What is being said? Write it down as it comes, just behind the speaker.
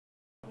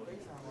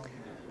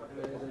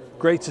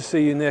Great to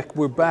see you, Nick.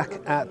 We're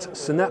back at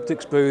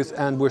Synaptics booth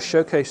and we're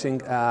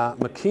showcasing our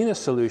Machina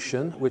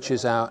solution, which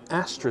is our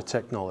Astra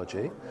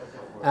technology.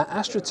 Our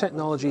Astra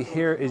technology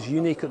here is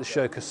unique at the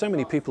show because so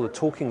many people are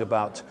talking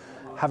about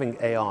having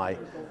AI.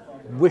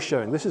 We're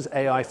showing this is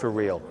AI for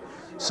real.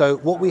 So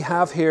what we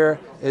have here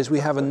is we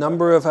have a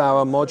number of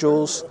our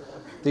modules.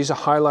 These are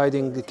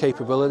highlighting the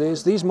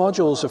capabilities. These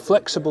modules are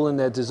flexible in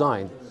their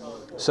design.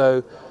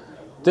 So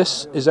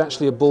this is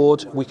actually a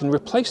board. We can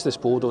replace this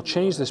board or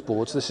change this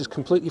board. So this is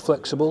completely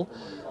flexible.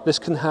 This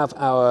can have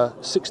our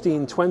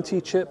 1620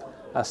 chip,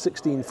 our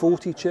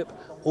 1640 chip,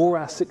 or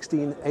our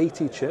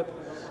 1680 chip.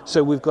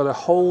 So we've got a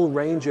whole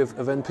range of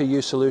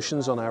NPU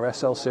solutions on our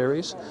SL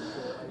series.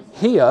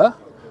 Here,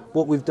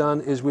 what we've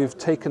done is we've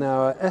taken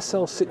our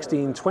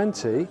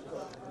SL1620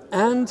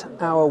 and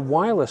our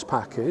wireless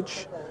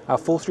package, our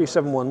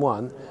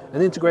 43711,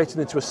 and integrated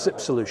into a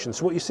SIP solution.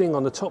 So what you're seeing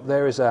on the top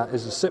there is a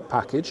SIP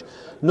package.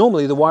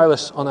 Normally the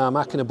wireless on our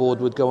Machina board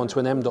would go onto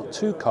an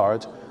M.2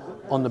 card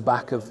on the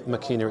back of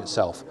Machina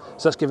itself.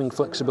 So that's giving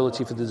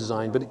flexibility for the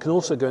design, but it can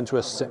also go into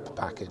a SIP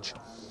package.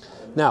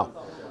 Now,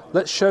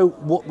 let's show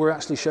what we're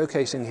actually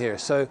showcasing here.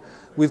 So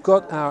we've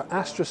got our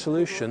Astra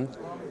solution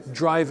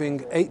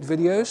driving 8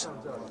 videos.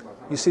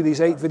 You see these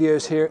 8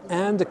 videos here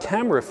and a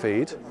camera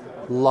feed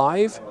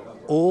live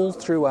all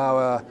through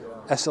our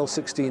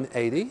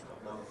SL1680.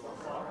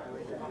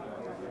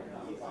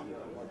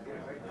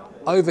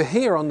 Over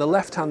here on the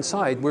left-hand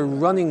side, we're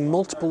running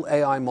multiple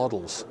AI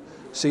models.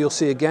 So you'll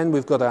see again,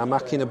 we've got our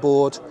Machina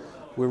board,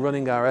 we're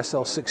running our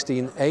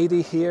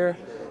SL1680 here,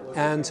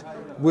 and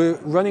we're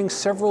running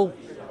several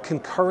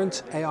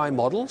concurrent AI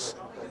models,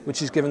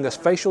 which is giving us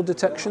facial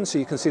detection. So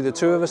you can see the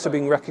two of us are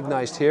being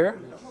recognized here.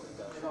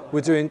 We're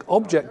doing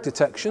object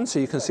detection, so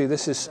you can see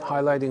this is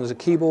highlighting as a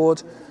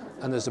keyboard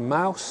and as a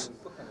mouse.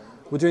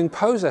 We're doing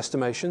pose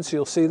estimation, so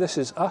you'll see this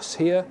is us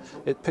here.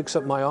 It picks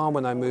up my arm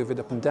when I move it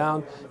up and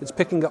down. It's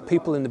picking up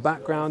people in the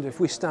background. If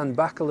we stand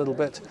back a little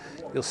bit,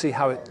 you'll see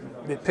how it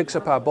picks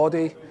up our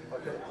body,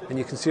 and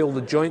you can see all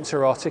the joints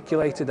are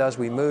articulated as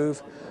we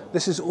move.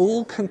 This is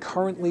all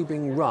concurrently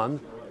being run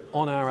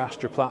on our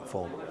Astra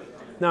platform.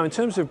 Now, in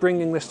terms of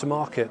bringing this to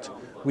market,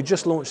 we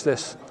just launched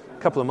this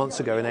a couple of months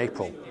ago in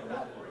April.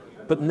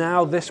 But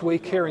now this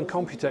week here in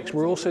Computex,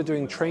 we're also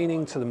doing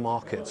training to the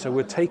market. So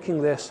we're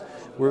taking this,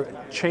 we're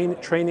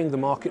training the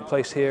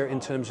marketplace here in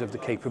terms of the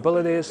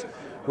capabilities.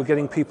 We're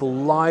getting people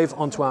live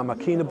onto our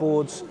Machina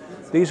boards.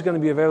 These are going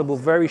to be available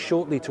very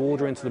shortly to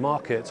order into the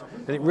market,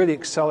 and it really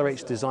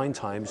accelerates design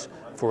times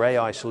for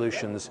AI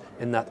solutions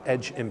in that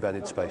edge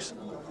embedded space.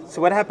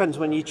 So what happens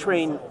when you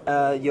train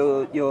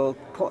your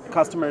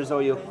customers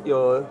or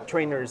your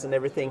trainers and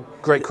everything?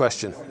 Great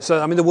question. So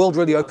I mean, the world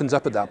really opens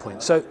up at that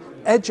point. So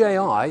edge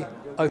AI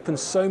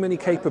opens so many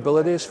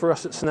capabilities for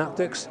us at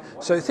Synaptics.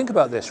 So think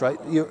about this, right?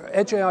 Your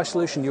edge AI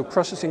solution, you're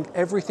processing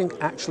everything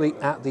actually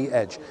at the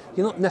edge.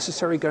 You're not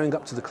necessarily going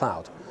up to the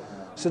cloud.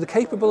 So the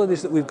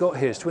capabilities that we've got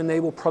here is to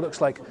enable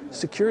products like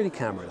security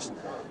cameras,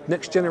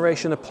 next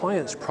generation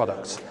appliance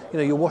products,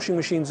 your washing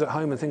machines at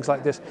home and things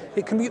like this.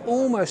 It can be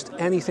almost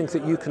anything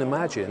that you can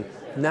imagine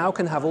now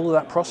can have all of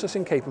that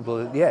processing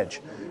capability at the edge.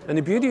 And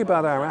the beauty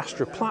about our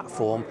Astra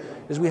platform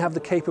is we have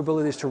the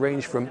capabilities to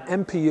range from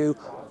MPU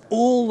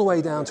all the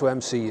way down to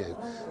MCU.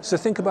 So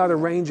think about a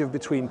range of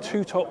between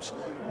 2 tops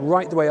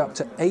right the way up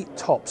to 8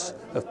 tops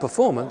of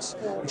performance,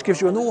 which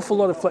gives you an awful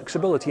lot of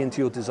flexibility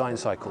into your design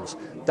cycles.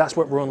 That's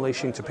what we're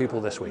unleashing to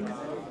people this week.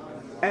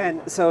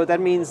 And so that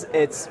means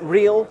it's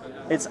real,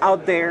 it's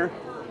out there,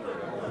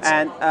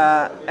 and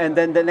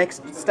then the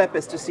next step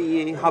is to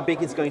see how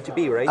big it's going to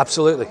be, right?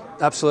 Absolutely,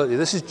 absolutely.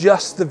 This is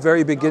just the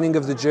very beginning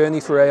of the journey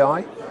for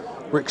AI.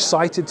 We're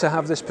excited to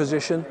have this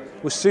position.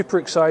 We're super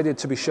excited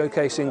to be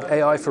showcasing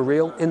AI for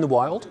real in the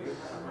wild,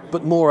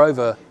 but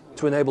moreover,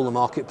 to enable the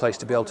marketplace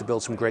to be able to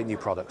build some great new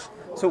products.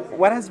 So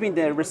what has been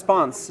the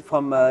response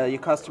from your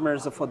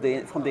customers or from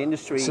the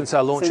industry? Since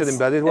our launch at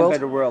Embedded World?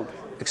 Embedded World?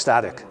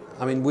 Ecstatic.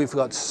 I mean, we've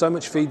got so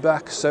much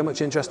feedback, so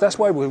much interest. That's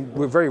why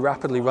we're very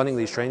rapidly running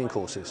these training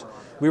courses.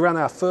 We ran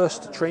our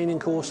first training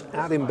course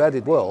at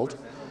Embedded World,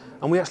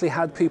 and we actually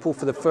had people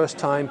for the first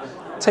time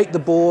take the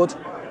board,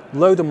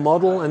 load a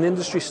model, an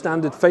industry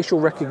standard facial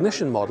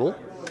recognition model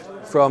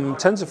from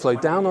TensorFlow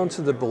down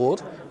onto the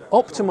board,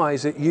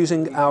 optimize it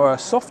using our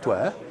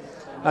software,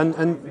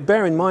 and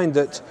bear in mind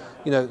that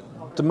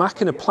the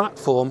Machina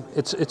platform,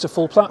 it's a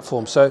full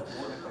platform. So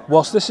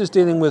whilst this is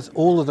dealing with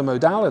all of the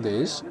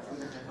modalities,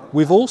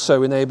 we've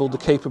also enabled the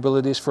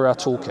capabilities for our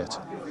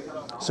toolkit.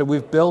 So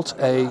we've built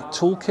a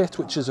toolkit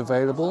which is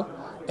available.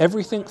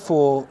 Everything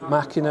for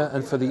Machina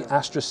and for the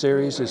Astra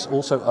series is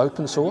also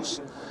open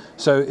source.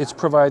 So it's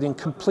providing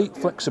complete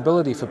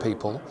flexibility for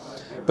people.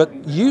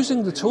 But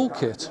using the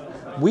toolkit,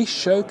 we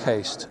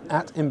showcased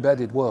at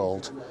Embedded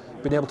World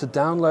being able to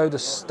download a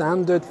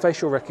standard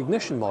facial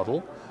recognition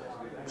model,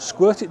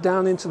 squirt it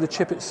down into the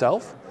chip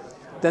itself,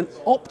 then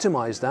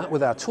optimize that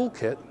with our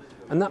toolkit,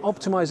 and that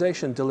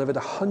optimization delivered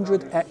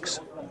 100x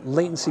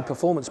latency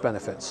performance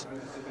benefits.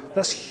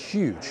 That's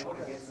huge.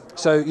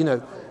 So,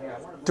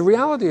 the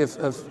reality of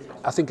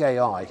I think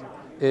AI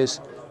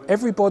is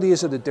everybody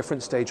is at a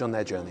different stage on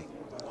their journey.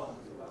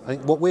 I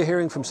think what we're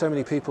hearing from so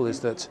many people is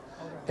that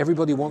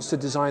everybody wants to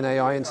design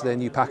AI into their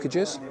new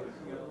packages.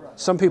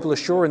 Some people are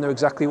sure and know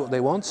exactly what they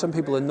want, some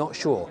people are not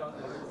sure.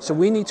 So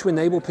we need to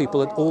enable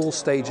people at all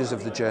stages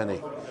of the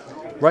journey.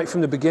 Right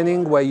from the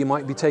beginning, where you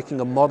might be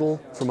taking a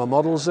model from a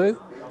model zoo,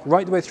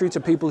 right the way through to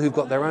people who've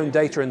got their own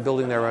data and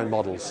building their own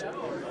models.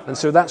 And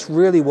so that's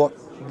really what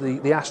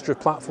the Astra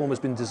platform has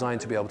been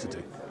designed to be able to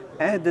do.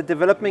 And the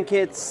development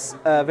kits,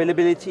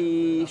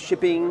 availability,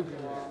 shipping?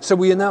 So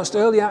we announced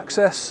early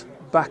access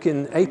back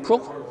in April.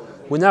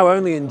 We're now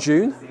only in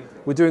June.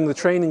 We're doing the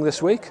training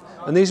this week,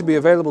 and these will be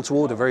available to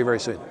order very,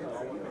 very soon.